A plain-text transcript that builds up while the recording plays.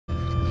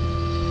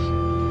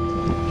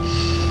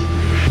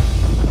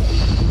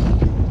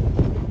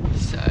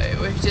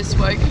just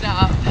woken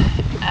up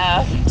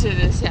to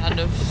the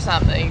sound of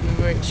something.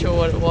 We weren't sure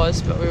what it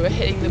was, but we were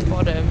hitting the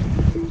bottom.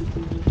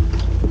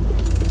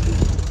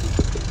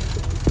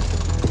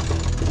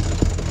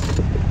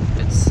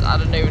 I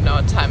don't even know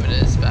what time it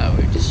is, but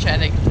we're just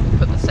trying to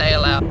put the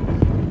sail out.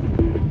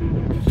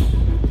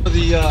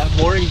 The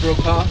mooring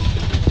broke off.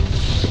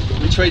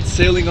 We tried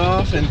sailing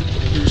off and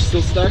we were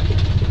still stuck.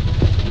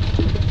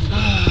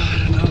 I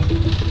don't know.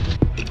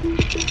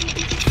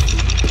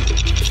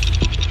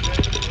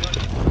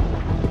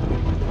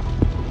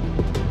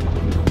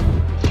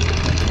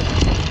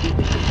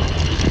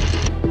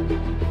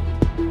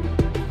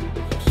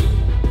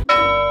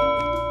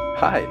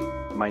 Hi,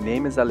 my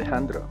name is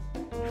Alejandro.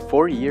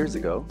 4 years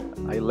ago,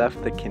 I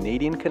left the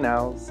Canadian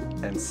canals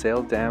and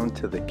sailed down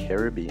to the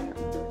Caribbean.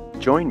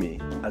 Join me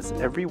as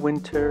every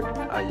winter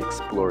I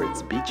explore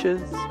its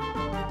beaches,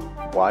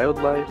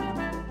 wildlife,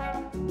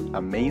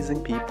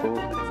 amazing people,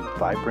 and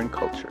vibrant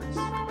cultures.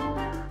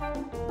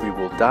 We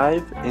will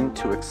dive in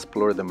to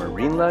explore the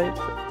marine life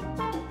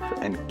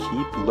and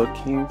keep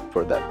looking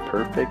for that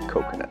perfect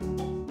coconut.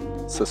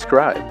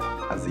 Subscribe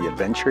as the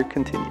adventure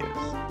continues.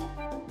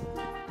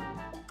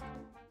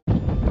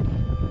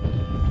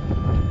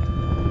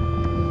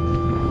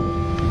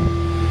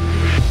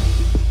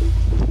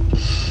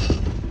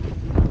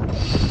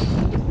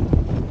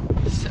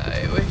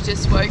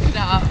 Just woken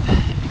up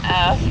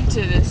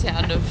to the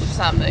sound of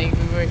something.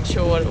 We weren't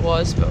sure what it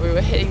was, but we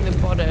were hitting the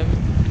bottom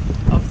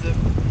of the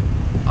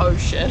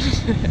ocean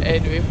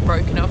and we've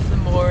broken off the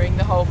mooring.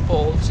 The whole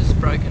ball's just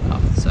broken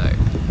off, so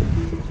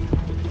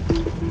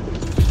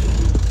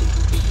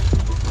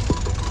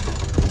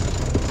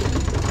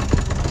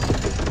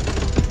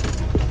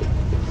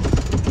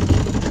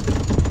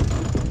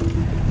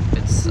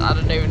I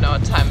don't even know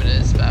what time it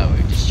is, but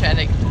we're just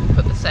trying to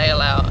put the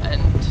sail out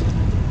and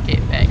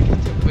get back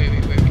to where we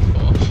were before.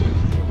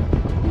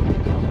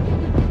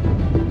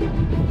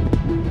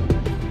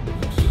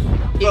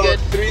 You good?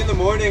 3 in the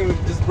morning, we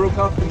just broke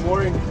off the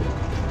mooring.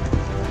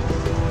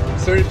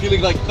 Started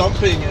feeling like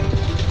thumping and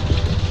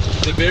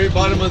the very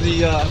bottom of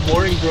the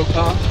mooring broke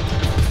off.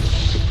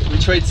 We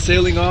tried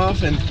sailing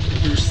off and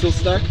we were still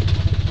stuck.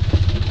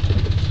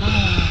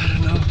 I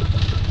don't know.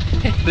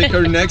 I think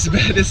our next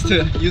bet is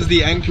to use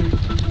the anchor.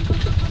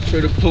 Try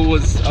to pull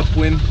us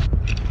upwind.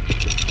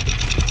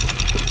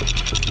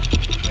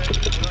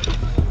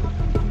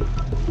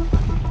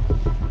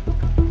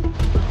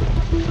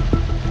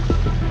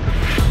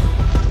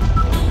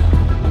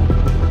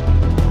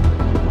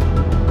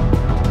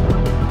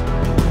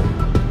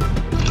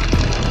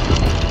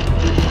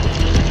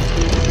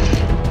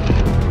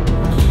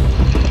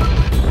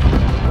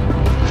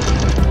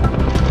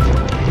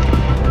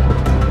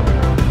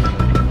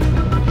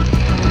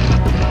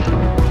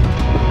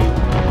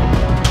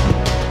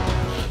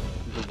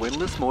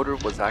 This motor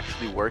was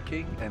actually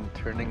working and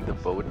turning the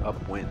boat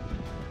upwind.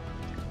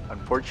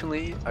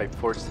 Unfortunately, I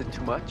forced it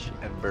too much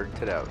and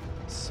burnt it out,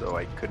 so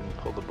I couldn't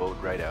pull the boat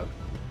right out.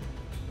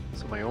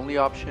 So my only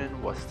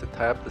option was to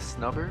tie up the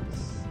snubbers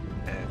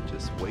and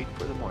just wait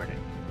for the morning.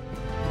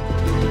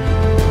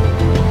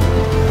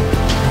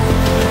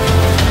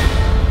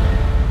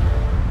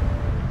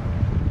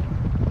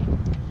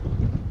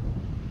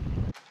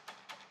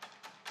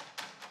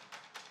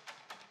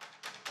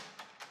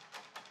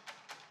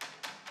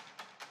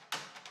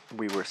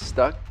 We were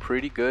stuck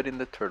pretty good in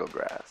the turtle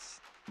grass,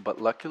 but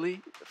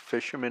luckily,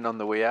 fishermen on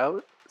the way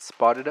out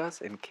spotted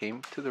us and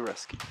came to the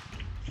rescue.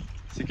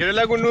 Si quieres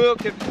le hago un nudo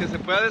que se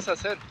pueda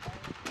deshacer.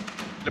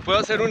 Le puedo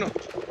hacer uno.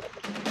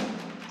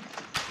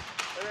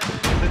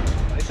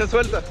 Ahí se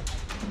suelta.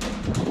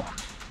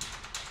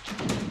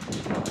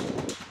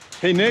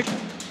 Hey Nick,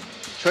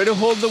 try to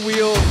hold the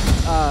wheel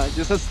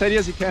just as steady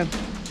as you can.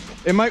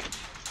 It might,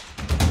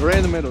 right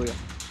in the middle, yeah.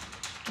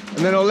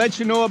 And then I'll let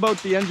you know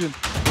about the engine.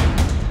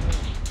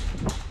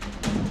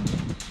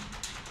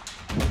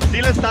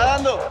 Sí le está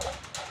dando.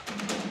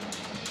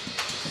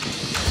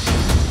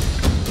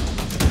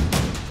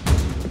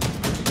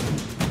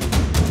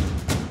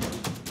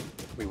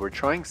 We were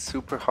trying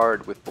super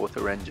hard with both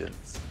our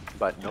engines,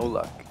 but no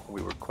luck.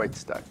 We were quite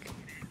stuck.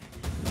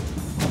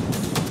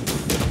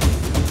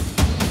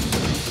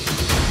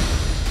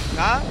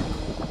 Nah?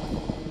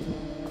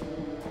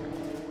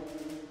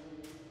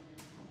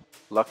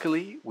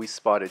 Luckily, we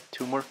spotted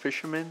 2 more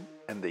fishermen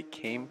and they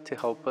came to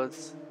help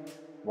us,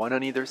 one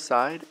on either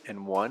side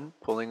and one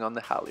pulling on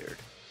the halyard.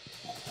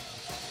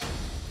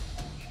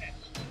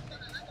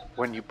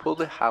 When you pull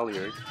the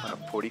halyard on a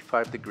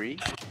 45 degree,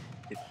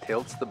 it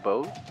tilts the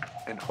boat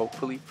and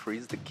hopefully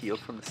frees the keel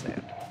from the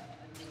sand.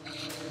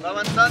 Va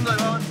avanzando,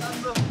 va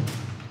avanzando.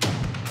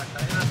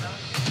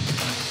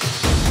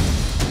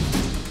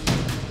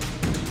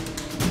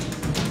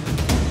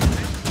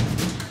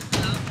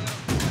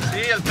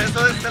 Sí, el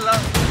peso de este lado.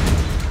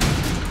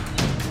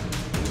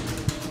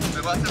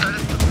 Me va a cerrar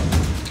esto.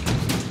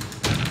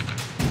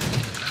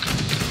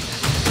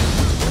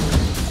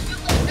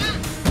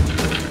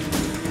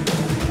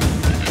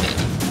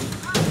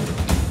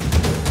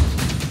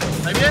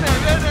 Ahí viene, ahí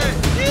viene.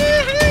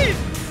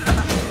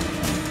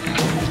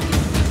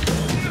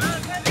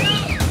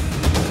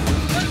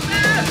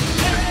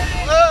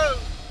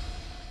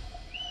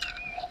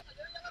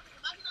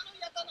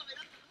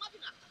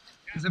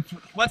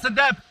 What's the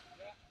depth?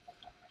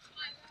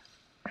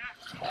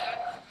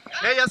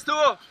 Hey, ya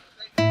estuvo.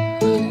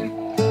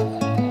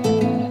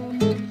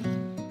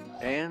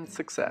 And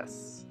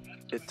success.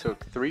 It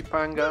took 3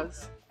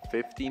 pangas,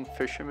 15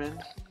 fishermen,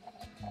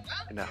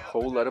 and a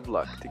whole lot of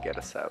luck to get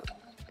us out.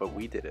 But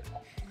we did it.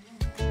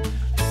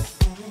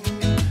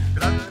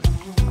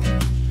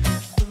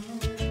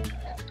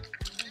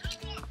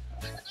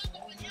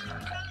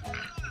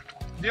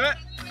 Dime.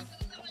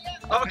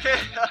 Okay,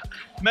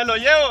 me lo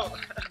llevo.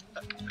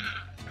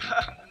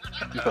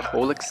 The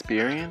whole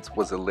experience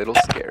was a little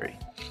scary,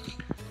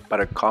 but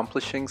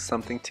accomplishing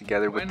something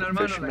together with the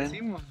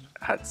fishermen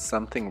had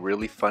something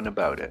really fun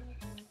about it.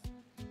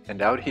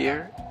 And out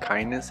here,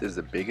 kindness is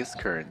the biggest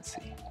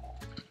currency.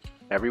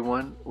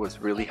 Everyone was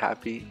really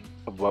happy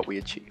of what we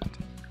achieved.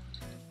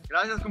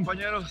 Gracias,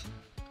 compañeros.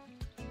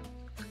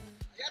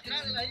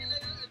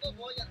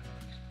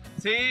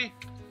 Sí.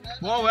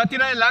 Wow, voy a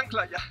tirar el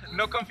ancla ya.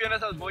 No confío en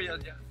esas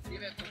boyas ya.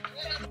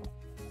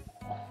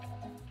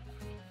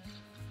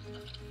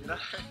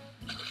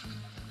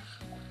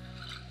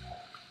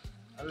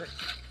 Dale.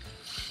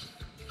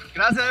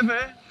 Gracias, F.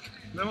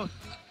 Nos vemos.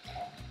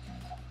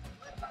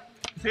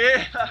 Sí,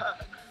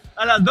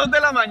 a las 2 de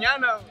la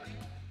mañana.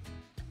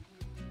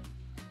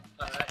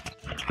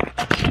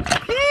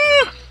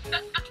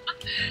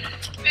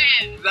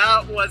 Man,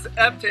 that was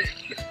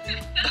epic.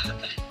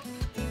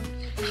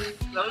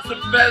 That was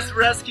the best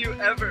rescue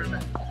ever,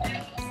 man.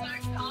 It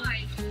was so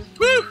kind.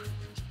 Woo!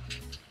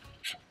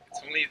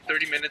 It's only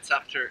 30 minutes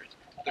after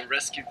the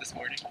rescue this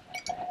morning.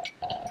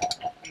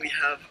 We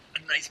have a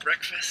nice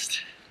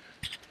breakfast.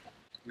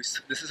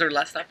 This is our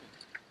last apple.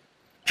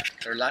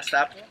 Our last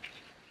apple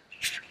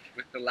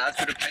with the last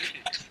bit of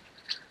pancakes.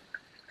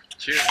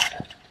 Cheers.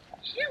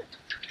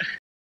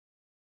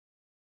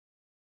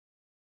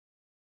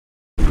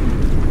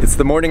 It's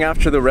the morning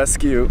after the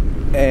rescue,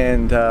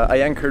 and I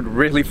anchored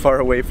really far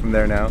away from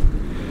there now.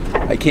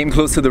 I came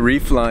close to the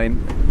reef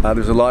line.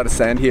 There's a lot of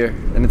sand here,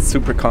 and it's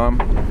super calm.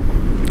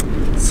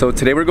 So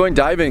today we're going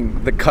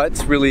diving. The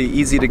cut's really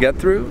easy to get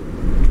through,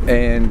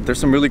 and there's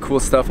some really cool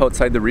stuff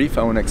outside the reef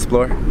I want to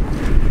explore.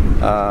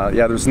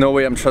 Yeah, there's no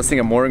way I'm trusting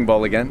a mooring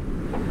ball again.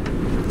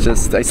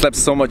 I slept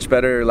so much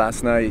better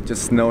last night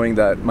just knowing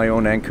that my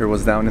own anchor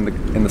was down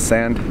in the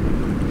sand.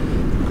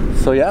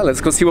 So yeah,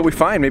 let's go see what we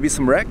find. Maybe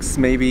some wrecks,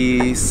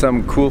 maybe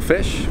some cool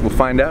fish. We'll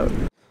find out.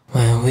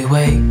 When we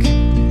wake,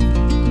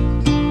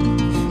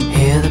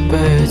 hear the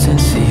birds and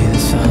see the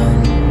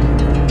sun.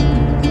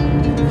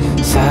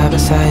 Side by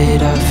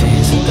side our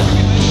fears are done.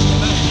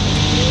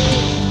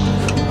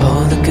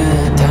 All the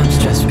good times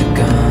just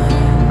begun.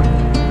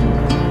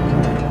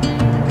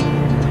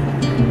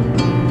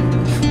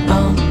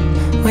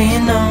 We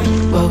know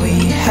what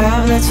we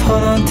have, let's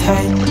hold on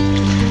tight.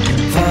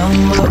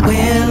 Found what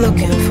we're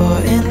looking for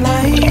in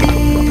life.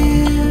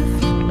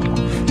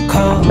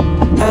 Call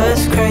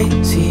us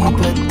crazy,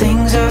 but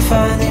things are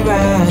finally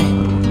right.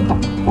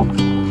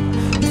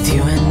 With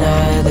you and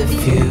I, the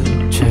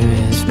future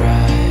is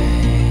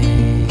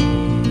bright.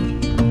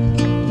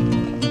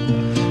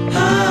 Oh,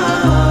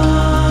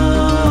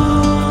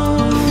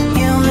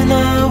 you and I,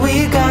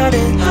 we got it.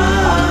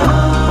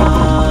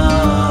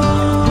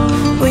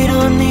 We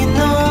don't need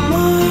no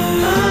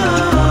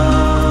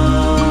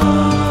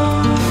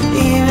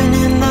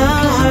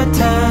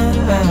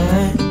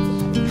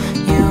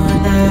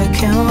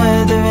can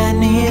weather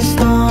any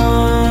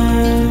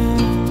storm.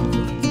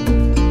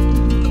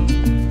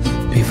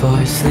 Before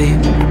I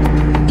sleep,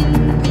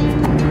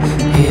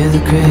 hear the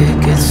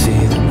crickets,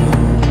 see the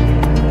moon.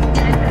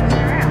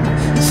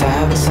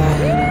 Side by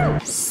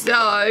side.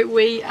 So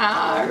we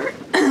are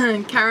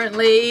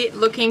currently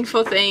looking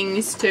for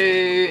things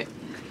that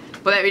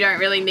we don't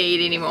really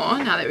need anymore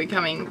now that we're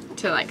coming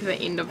to like the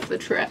end of the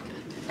trip,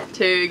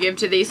 to give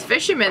to these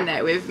fishermen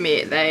that we've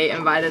met. They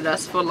invited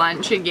us for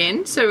lunch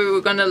again, so we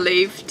were gonna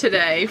leave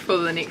today for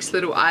the next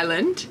little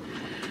island,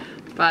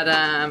 but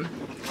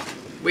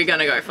we're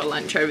gonna go for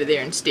lunch over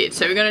there instead.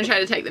 So we're gonna try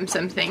to take them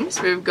some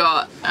things. We've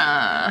got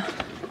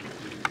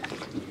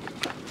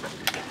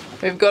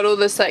all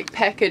this like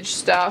packaged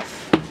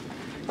stuff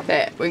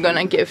that we're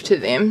gonna give to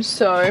them.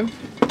 So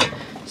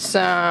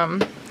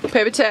some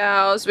paper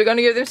towels, we're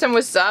gonna give them some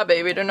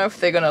wasabi. We don't know if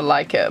they're gonna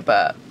like it,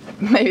 but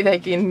maybe they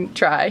can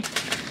try.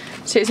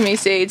 Sesame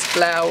seeds,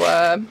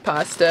 flour,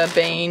 pasta,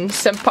 beans,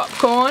 some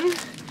popcorn,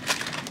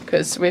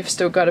 because we've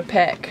still got a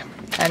pack,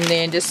 and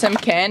then just some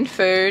canned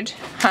food,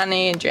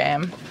 honey and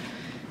jam.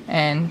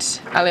 And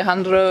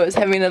Alejandro is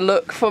having a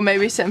look for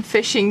maybe some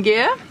fishing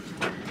gear.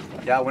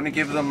 Yeah, I want to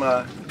give them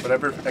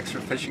whatever extra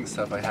fishing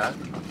stuff I have.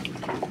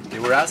 They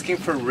were asking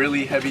for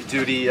really heavy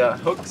duty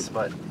hooks,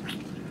 but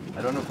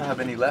I don't know if I have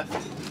any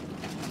left.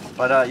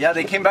 But yeah,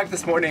 they came back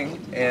this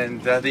morning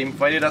and they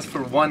invited us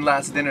for one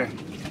last dinner.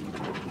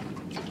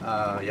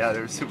 Yeah,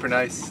 they were super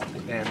nice,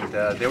 and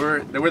they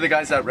were the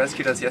guys that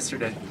rescued us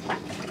yesterday.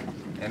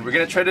 And we're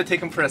gonna try to take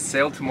them for a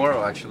sail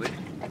tomorrow. Actually,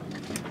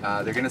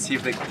 they're gonna see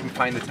if they can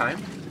find the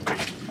time,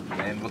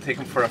 and we'll take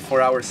them for a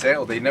 4-hour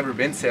sail. They've never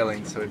been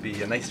sailing, so it'd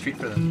be a nice treat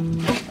for them.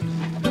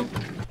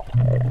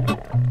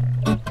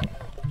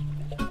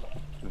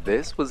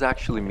 This was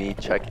actually me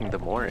checking the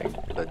mooring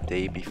the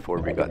day before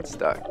we got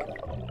stuck.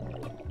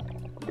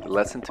 The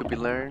lesson to be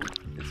learned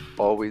is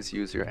always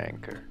use your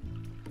anchor.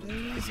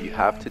 If you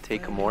have to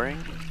take a mooring,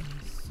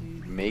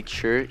 make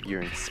sure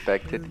you're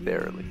inspected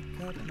thoroughly.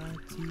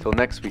 Till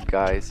next week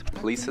guys,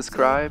 please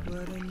subscribe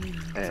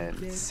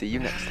and see you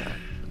next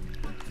time.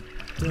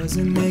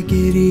 Doesn't make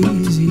it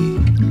easy.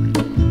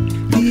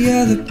 The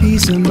other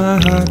piece of my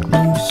heart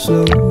moves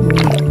slow,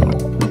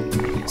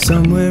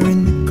 somewhere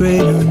in the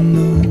great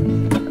unknown.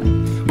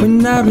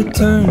 When I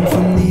return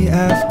from the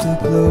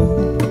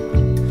afterglow,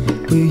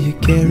 will you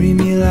carry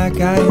me like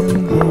I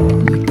am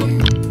whole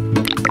again?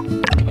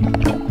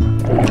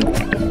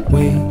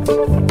 Wait,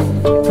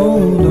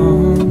 hold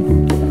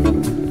on,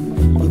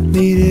 put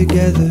me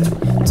together,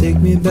 take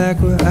me back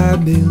where I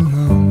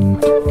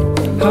belong.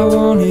 I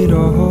want it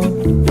all.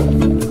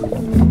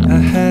 I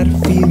had a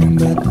feeling,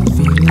 but the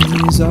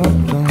feeling is all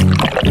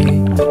gone.